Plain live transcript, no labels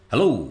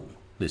Hello,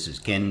 this is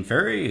Ken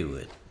Ferry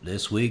with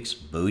this week's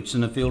Boots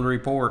in the Field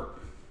report.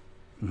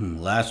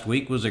 Last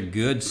week was a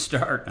good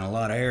start in a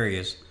lot of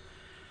areas.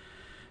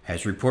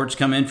 As reports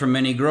come in from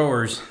many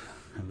growers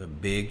of a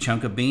big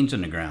chunk of beans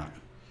in the ground.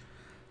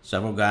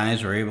 Several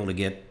guys were able to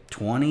get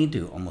 20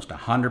 to almost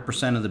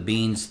 100% of the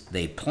beans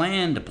they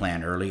planned to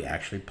plant early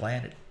actually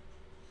planted.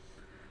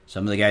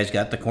 Some of the guys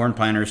got the corn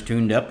planters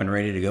tuned up and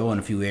ready to go on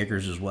a few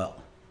acres as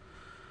well.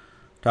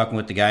 Talking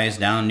with the guys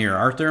down near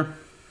Arthur,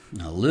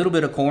 a little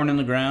bit of corn in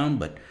the ground,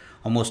 but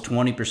almost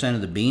 20%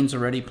 of the beans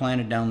already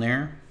planted down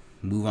there.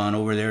 Move on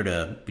over there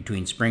to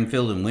between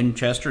Springfield and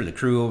Winchester. The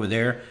crew over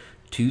there,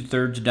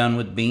 2/3 done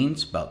with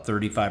beans, about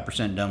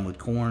 35% done with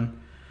corn.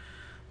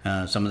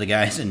 Some of the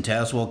guys in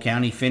Tazewell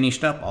County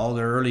finished up all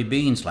their early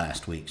beans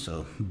last week,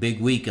 so big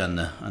week on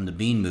the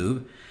bean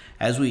move.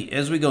 As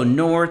we go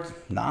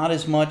north, not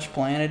as much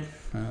planted,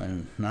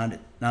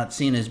 not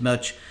seeing as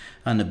much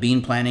on the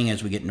bean planting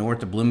as we get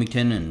north of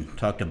Bloomington and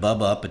talk to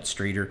Bubba up at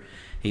Streeter.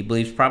 He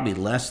believes probably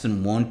less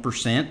than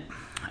 1%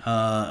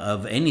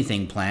 of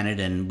anything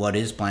planted, and what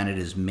is planted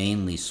is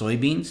mainly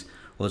soybeans.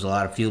 There's a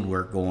lot of field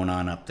work going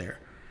on up there.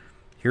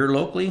 Here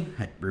locally,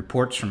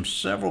 reports from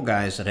several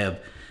guys that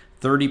have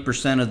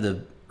 30% of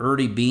the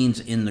early beans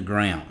in the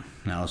ground.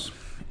 Now,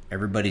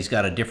 everybody's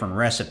got a different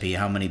recipe,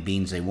 how many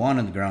beans they want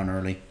in the ground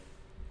early,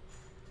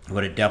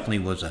 but it definitely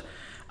was an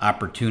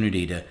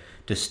opportunity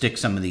to stick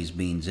some of these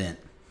beans in.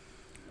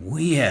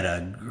 We had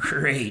a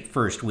great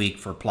first week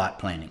for plot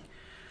planting.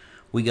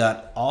 We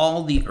got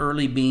all the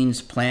early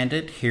beans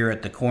planted here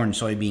at the Corn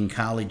Soybean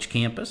College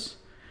campus.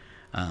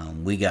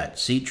 We got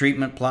seed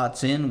treatment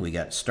plots in. We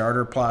got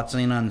starter plots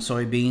in on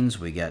soybeans.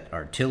 We got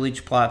our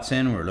tillage plots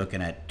in. We're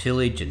looking at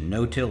tillage and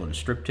no-till and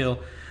strip-till.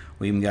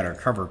 We even got our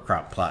cover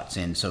crop plots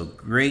in. So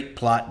great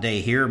plot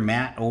day here.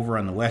 Matt over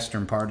on the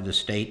western part of the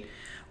state,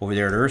 over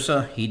there at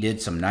Ursa, he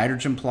did some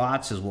nitrogen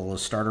plots as well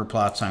as starter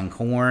plots on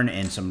corn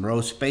and some row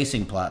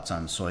spacing plots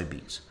on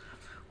soybeans.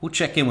 We'll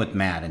check in with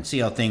Matt and see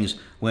how things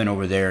went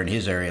over there in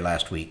his area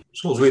last week.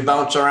 So as we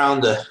bounce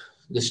around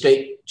the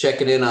state,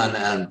 checking in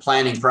on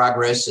planning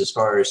progress as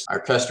far as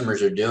our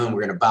customers are doing, we're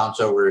going to bounce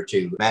over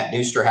to Matt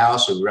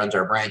Dusterhouse, who runs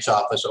our branch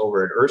office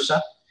over at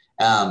Ursa.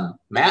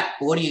 Matt,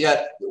 what do you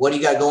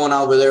got going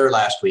on over there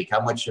last week? How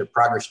much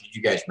progress did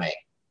you guys make?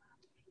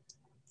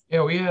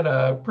 Yeah, we had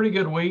a pretty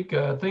good week.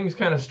 Things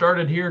kind of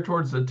started here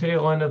towards the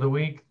tail end of the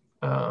week.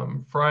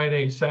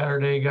 Friday,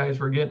 Saturday, guys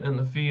were getting in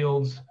the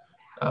fields.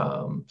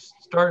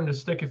 Starting to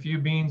stick a few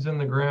beans in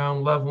the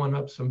ground, leveling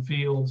up some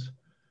fields,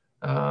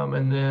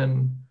 and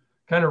then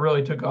kind of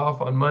really took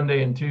off on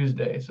Monday and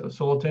Tuesday. So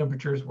soil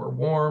temperatures were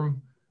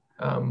warm,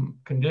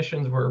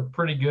 conditions were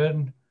pretty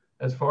good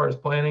as far as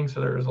planting.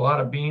 So there was a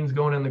lot of beans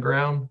going in the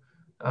ground,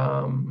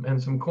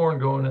 and some corn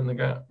going in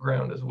the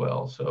ground as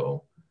well.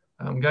 So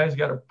guys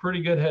got a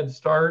pretty good head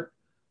start.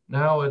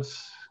 Now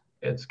it's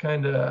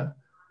kind of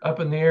up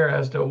in the air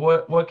as to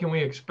what can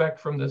we expect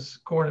from this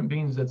corn and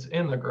beans that's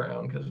in the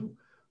ground, because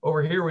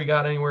over here we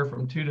got anywhere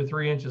from 2 to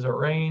 3 inches of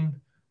rain.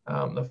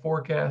 The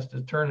forecast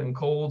is turning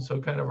cold,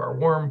 so kind of our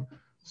warm,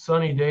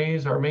 sunny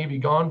days are maybe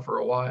gone for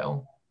a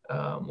while.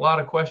 A lot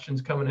of questions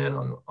coming in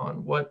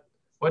on what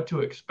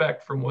to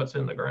expect from what's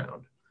in the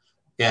ground.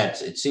 Yeah,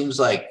 it seems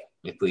like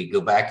if we go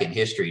back in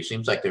history, it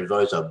seems like there's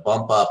always a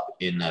bump up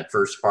in that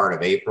first part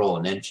of April,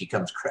 and then she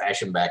comes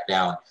crashing back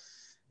down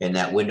in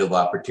that window of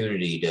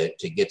opportunity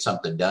to get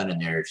something done in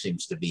there. It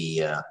seems to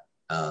be,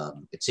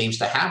 it seems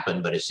to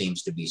happen, but it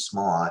seems to be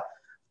small.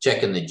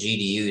 Checking the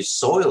GDUs,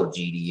 soil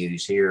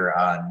GDUs here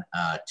on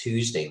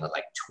Tuesday with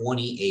like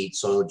 28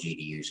 soil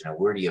GDUs. Now,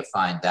 where do you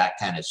find that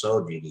kind of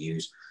soil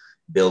GDUs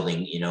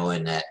building,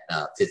 in that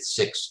 5th,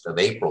 6th of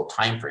April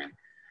timeframe?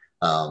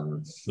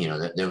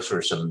 Those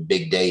were some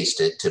big days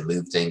to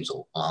move things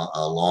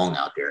along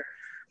out there.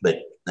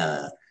 But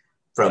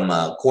from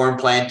corn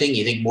planting,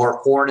 you think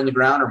more corn in the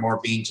ground or more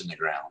beans in the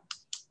ground?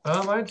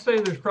 I'd say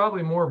there's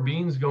probably more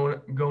beans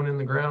going in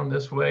the ground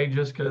this way,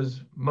 just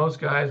because most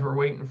guys were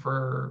waiting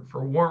for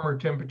warmer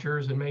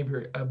temperatures and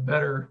maybe a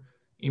better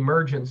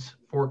emergence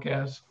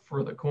forecast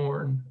for the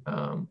corn.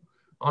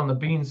 On the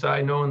bean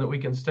side, knowing that we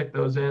can stick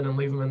those in and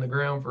leave them in the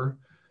ground for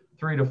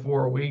 3 to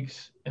 4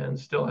 weeks and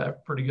still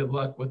have pretty good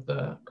luck with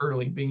the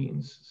early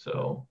beans.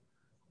 So,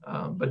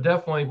 but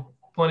definitely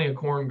plenty of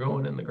corn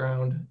going in the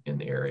ground in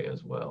the area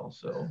as well.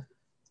 So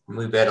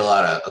we've had a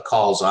lot of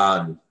calls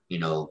on,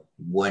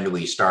 when do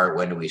we start,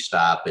 when do we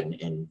stop?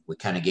 And we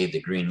kind of gave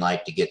the green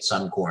light to get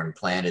some corn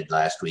planted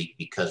last week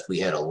because we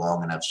had a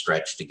long enough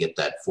stretch to get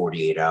that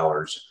 48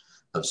 hours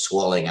of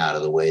swelling out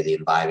of the way, the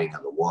imbibing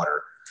of the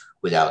water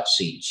without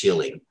seed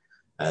chilling.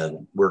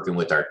 Working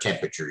with our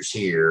temperatures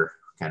here,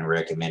 kind of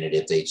recommended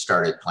if they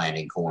started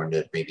planting corn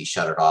to maybe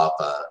shut it off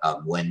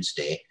on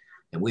Wednesday.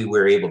 And we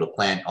were able to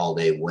plant all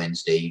day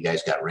Wednesday. You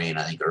guys got rain,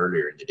 I think,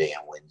 earlier in the day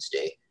on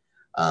Wednesday.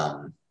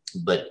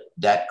 But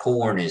that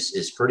corn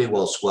is pretty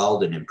well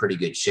swelled and in pretty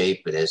good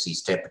shape. But as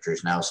these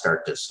temperatures now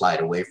start to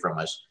slide away from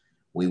us,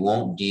 we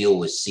won't deal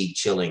with seed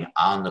chilling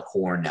on the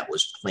corn that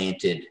was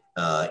planted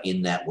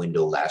in that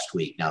window last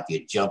week. Now, if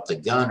you jumped the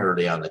gun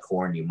early on the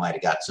corn, you might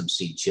have got some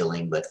seed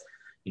chilling, but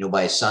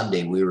by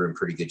Sunday, we were in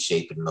pretty good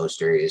shape in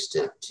most areas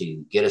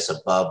to get us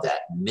above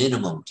that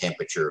minimum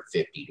temperature of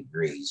 50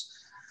 degrees.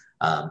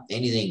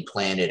 Anything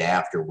planted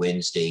after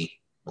Wednesday,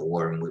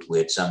 or we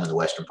had some in the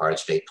western part of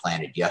the state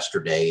planted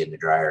yesterday in the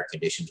drier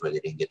conditions where they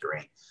didn't get the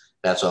rain,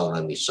 that's all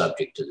going to be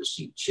subject to the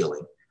seed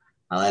chilling.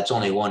 Now, that's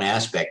only one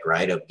aspect,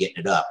 right, of getting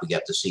it up. We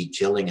got the seed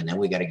chilling, and then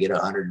we got to get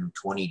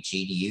 120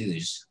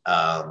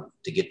 GDUs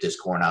to get this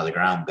corn out of the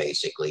ground,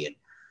 basically. And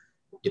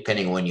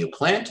depending on when you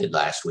planted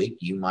last week,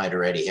 you might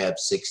already have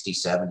 60,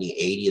 70,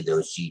 80 of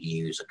those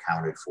GDUs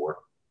accounted for.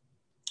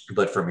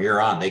 But from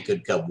here on, they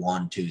could come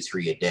 1, 2,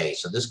 3 a day.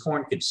 So this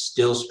corn could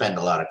still spend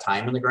a lot of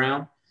time in the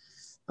ground.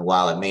 And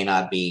while it may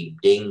not be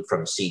dinged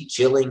from seed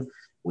chilling,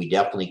 we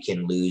definitely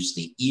can lose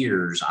the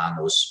ears on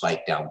those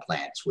spike down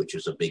plants, which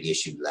was a big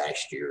issue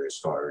last year as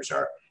far as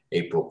our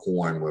April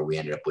corn, where we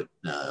ended up with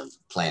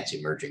plants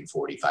emerging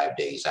 45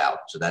 days out.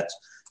 So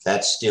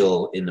that's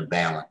still in the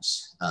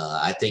balance.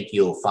 I think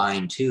you'll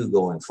find too,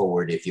 going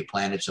forward, if you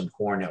planted some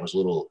corn that was a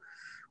little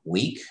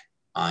weak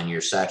on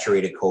your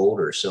saturated cold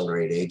or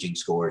accelerated aging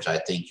scores, I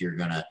think you're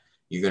gonna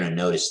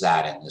notice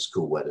that in this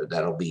cool weather.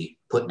 That'll be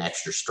putting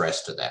extra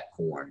stress to that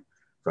corn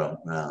from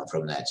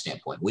that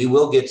standpoint. We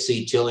will get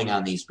seed chilling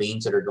on these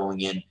beans that are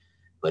going in,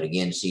 but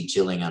again, seed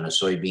chilling on a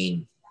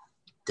soybean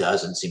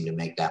doesn't seem to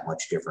make that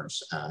much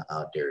difference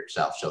out there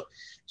itself. So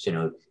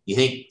you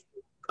think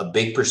a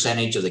big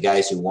percentage of the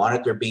guys who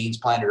wanted their beans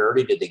planted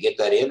early, did they get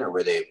that in, or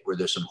were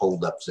there some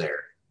holdups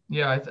there?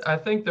 Yeah, I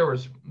think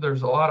there's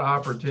a lot of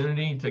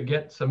opportunity to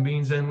get some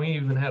beans in. We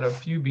even had a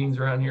few beans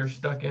around here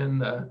stuck in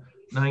the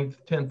 9th,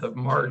 10th of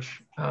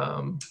March,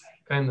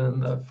 kind of in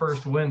the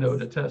first window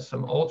to test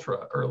some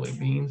ultra early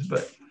beans.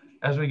 But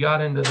as we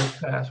got into this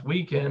past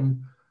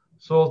weekend,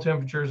 soil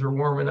temperatures are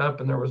warming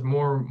up, and there was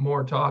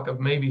more talk of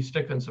maybe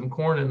sticking some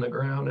corn in the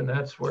ground. And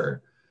that's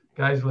where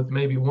guys with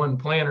maybe one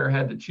planter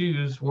had to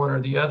choose one or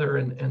the other.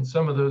 And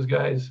some of those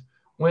guys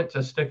went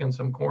to sticking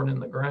some corn in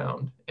the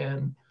ground.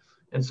 And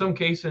in some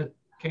cases,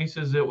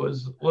 it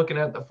was looking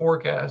at the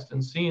forecast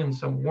and seeing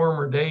some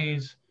warmer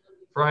days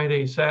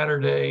Friday,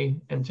 Saturday,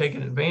 and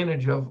taking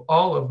advantage of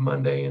all of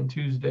Monday and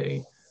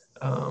Tuesday,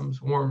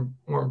 warm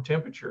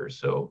temperatures.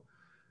 So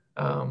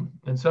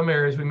in some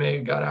areas, we may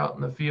have got out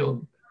in the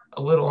field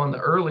a little on the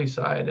early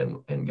side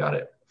and got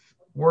it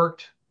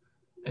worked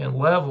and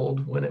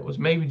leveled when it was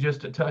maybe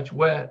just a touch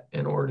wet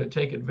in order to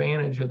take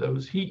advantage of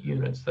those heat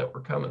units that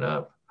were coming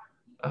up.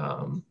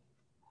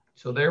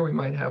 So there we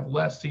might have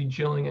less seed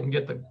chilling and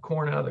get the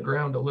corn out of the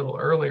ground a little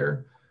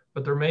earlier,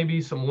 but there may be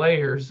some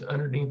layers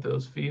underneath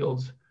those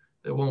fields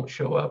that won't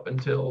show up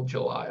until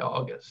July,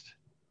 August.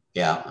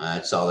 Yeah,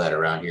 I saw that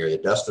around here. The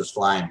dust was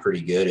flying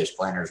pretty good as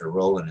planters were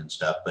rolling and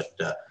stuff, but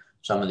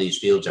some of these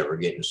fields that were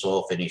getting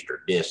soil finished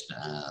or disc,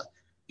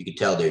 you could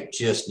tell they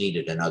just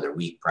needed another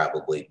week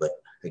probably. But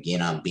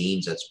again, on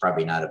beans, that's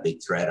probably not a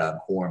big threat. On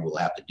corn, we'll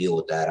have to deal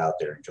with that out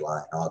there in July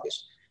and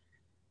August.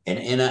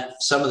 And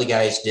some of the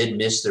guys did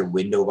miss their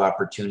window of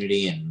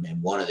opportunity,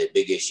 and one of the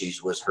big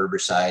issues was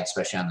herbicide,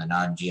 especially on the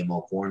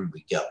non-GMO corn.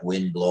 We got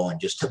wind blowing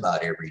just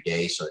about every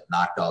day, so it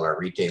knocked all our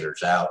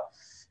retailers out.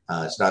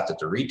 It's not that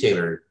the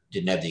retailer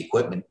didn't have the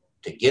equipment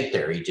to get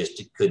there; he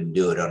just couldn't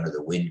do it under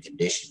the wind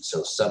conditions.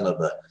 So some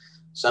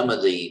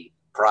of the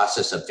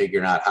process of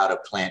figuring out how to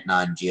plant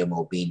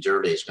non-GMO beans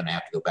early is going to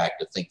have to go back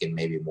to thinking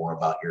maybe more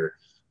about your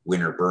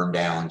winter burn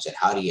downs and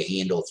how do you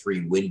handle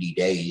 3 windy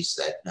days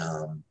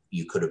that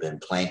you could have been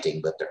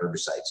planting, but the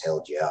herbicides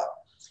held you out.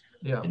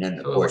 Yeah. And then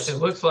of course, it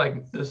looks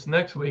like this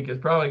next week is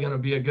probably going to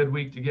be a good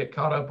week to get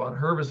caught up on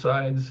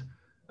herbicides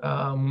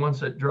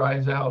once it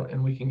dries out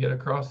and we can get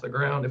across the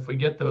ground. If we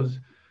get those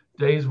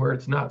days where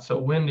it's not so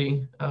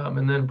windy,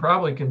 and then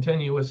probably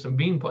continue with some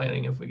bean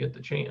planting if we get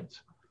the chance.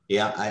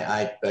 Yeah,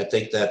 I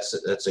think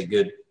that's a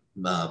good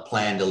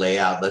plan to lay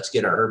out. Let's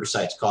get our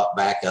herbicides caught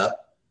back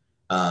up.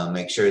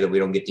 Make sure that we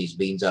don't get these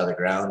beans out of the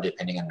ground,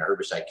 depending on the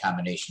herbicide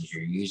combinations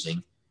you're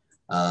using.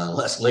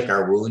 Let's lick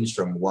our wounds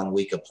from 1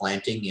 week of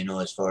planting,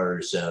 as far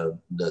as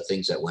the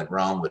things that went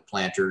wrong with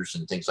planters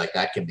and things like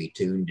that can be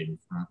tuned and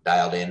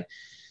dialed in.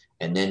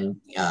 And then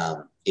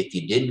if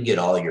you didn't get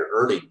all your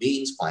early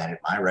beans planted,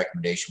 my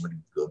recommendation would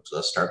go,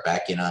 let's start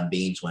back in on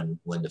beans when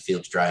the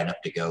field's dry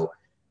enough to go.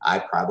 I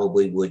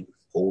probably would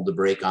hold the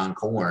brake on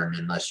corn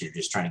unless you're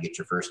just trying to get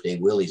your first day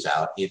willies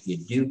out. If you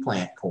do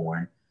plant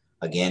corn,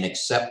 again,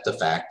 accept the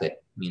fact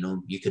that,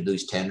 you could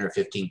lose 10 or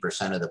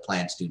 15% of the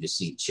plants due to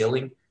seed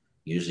chilling.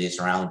 Usually it's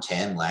around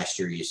 10. Last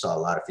year, you saw a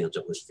lot of fields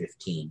that was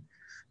 15.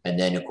 And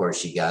then, of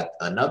course, you got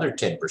another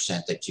 10%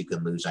 that you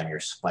can lose on your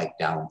spike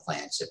down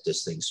plants if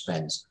this thing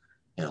spends,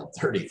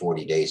 30,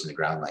 40 days in the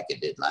ground like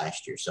it did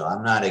last year. So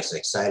I'm not as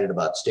excited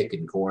about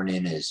sticking corn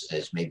in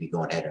as maybe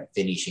going ahead and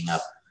finishing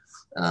up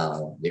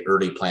the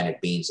early planted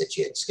beans that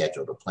you had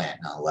scheduled to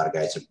plant. Now, a lot of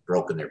guys have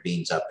broken their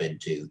beans up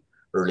into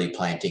early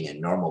planting and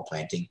normal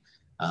planting.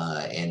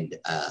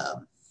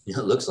 it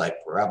looks like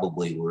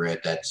probably we're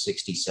at that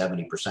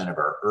 60-70% of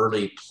our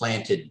early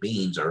planted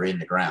beans are in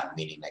the ground,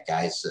 meaning that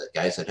guys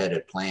that had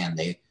it planned,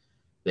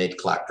 they'd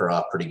clocked her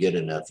off pretty good.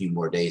 In a few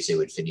more days, they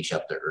would finish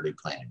up their early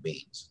planted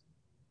beans.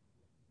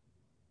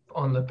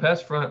 On the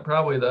pest front,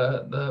 probably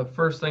the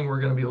first thing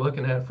we're going to be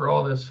looking at for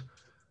all this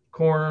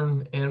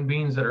corn and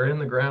beans that are in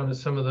the ground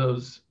is some of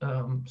those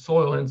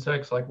soil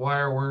insects like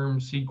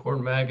wireworms, seed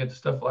corn maggots,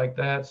 stuff like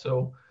that.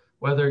 So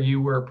whether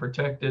you were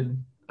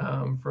protected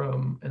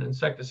from an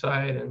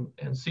insecticide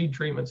and seed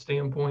treatment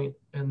standpoint,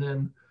 and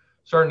then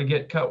starting to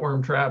get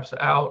cutworm traps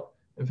out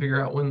and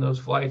figure out when those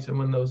flights and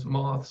when those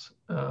moths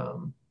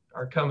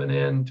are coming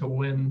in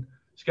to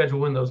schedule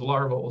when those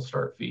larvae will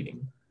start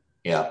feeding.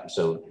 Yeah,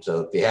 so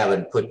if you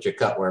haven't put your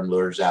cutworm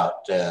lures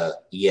out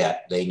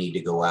yet, they need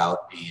to go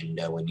out, and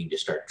we need to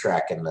start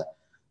tracking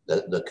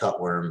the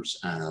cutworms.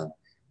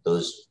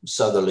 Those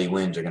southerly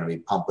winds are going to be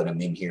pumping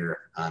them in here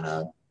on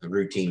a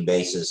routine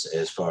basis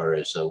as far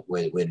as the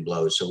way the wind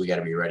blows. So we got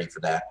to be ready for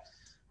that.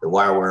 The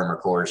wireworm,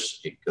 of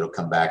course, it'll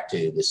come back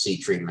to the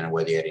seed treatment and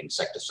whether you had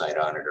insecticide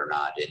on it or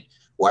not. And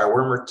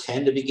wireworm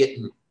tend to be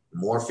getting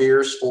more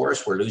fierce for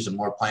us. We're losing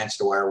more plants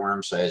to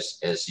wireworms. So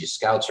as the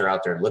scouts are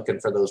out there looking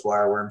for those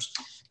wireworms,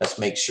 let's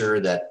make sure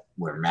that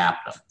we're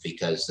mapping them,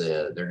 because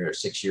they're a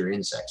 6-year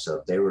insect. So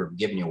if they were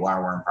giving you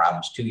wireworm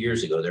problems 2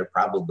 years ago, they're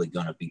probably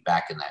going to be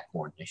back in that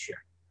corn this year.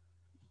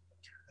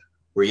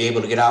 Were you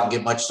able to get out and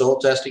get much soil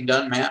testing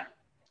done, Matt?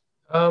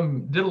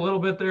 Did a little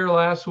bit there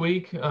last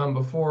week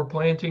before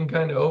planting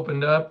kind of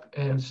opened up,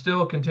 and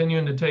still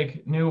continuing to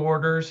take new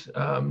orders,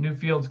 new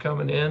fields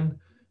coming in.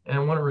 And I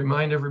want to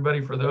remind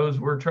everybody, for those,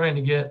 we're trying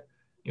to get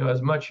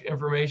as much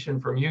information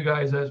from you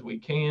guys as we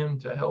can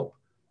to help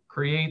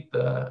create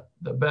the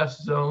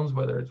best zones,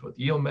 whether it's with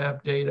yield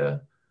map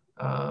data,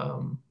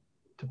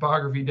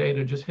 topography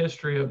data, just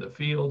history of the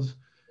fields.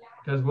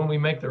 Because when we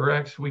make the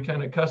recs, we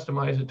kind of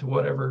customize it to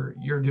whatever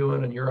you're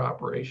doing in your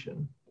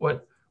operation.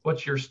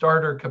 What's your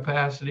starter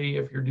capacity?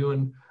 If you're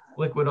doing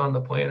liquid on the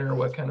planter,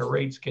 what kind of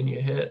rates can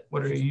you hit?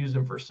 What are you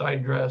using for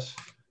side dress?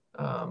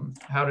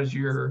 How does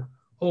your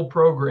whole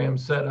program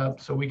set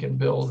up so we can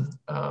build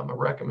a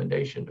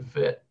recommendation to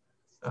fit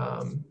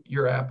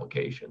your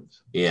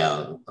applications?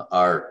 Yeah,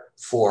 our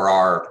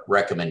 4R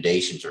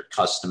recommendations are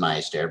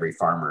customized to every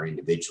farmer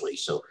individually.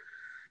 So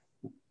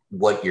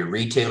what your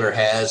retailer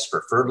has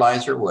for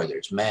fertilizer, whether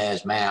it's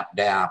MES, MAP,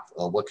 DAP,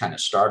 what kind of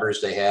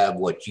starters they have,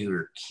 what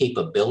your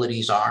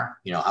capabilities are,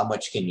 how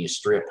much can you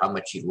strip, how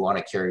much you want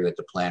to carry with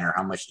the planter,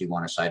 how much do you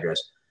want to side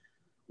dress.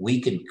 We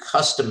can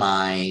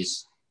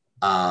customize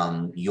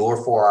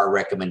your 4R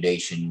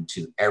recommendation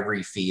to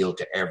every field,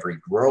 to every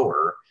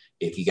grower,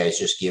 if you guys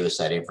just give us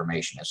that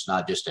information. It's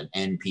not just an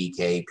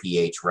NPK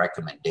pH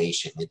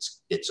recommendation.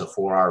 It's a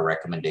 4R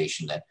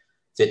recommendation that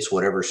fits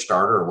whatever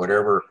starter or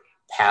whatever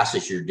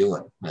passes you're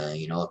doing.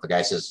 If a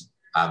guy says,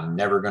 I'm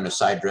never going to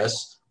side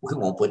dress, we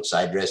won't put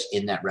side dress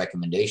in that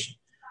recommendation.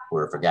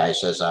 Or if a guy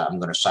says, I'm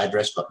going to side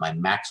dress, but my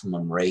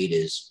maximum rate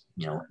is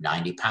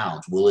 90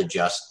 pounds, we'll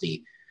adjust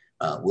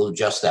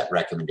that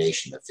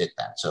recommendation to fit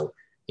that. So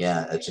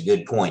yeah, that's a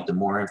good point. The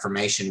more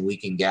information we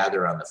can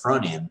gather on the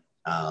front end,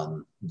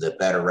 the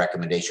better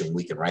recommendation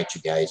we can write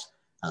you guys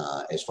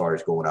as far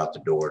as going out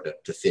the door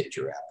to fit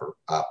your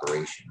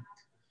operation.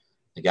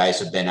 The guys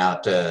have been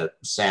out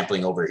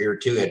sampling over here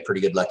too, had pretty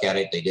good luck at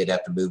it. They did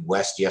have to move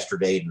west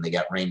yesterday, and they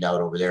got rained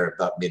out over there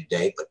about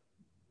midday, but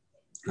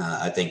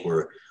I think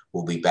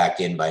we'll be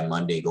back in by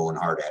Monday going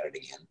hard at it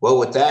again. Well,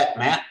 with that,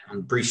 Matt, I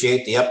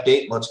appreciate the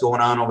update. What's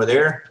going on over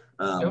there?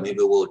 Yep. Maybe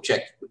we'll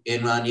check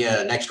in on you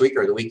next week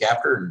or the week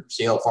after and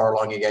see how far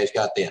along you guys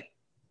got then.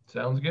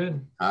 Sounds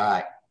good. All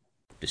right.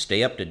 To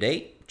stay up to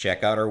date,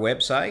 check out our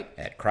website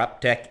at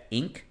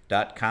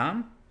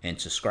croptechinc.com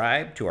and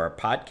subscribe to our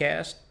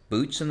podcast,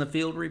 Boots in the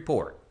Field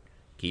Report.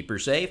 Keep her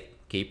safe,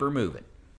 keep her moving.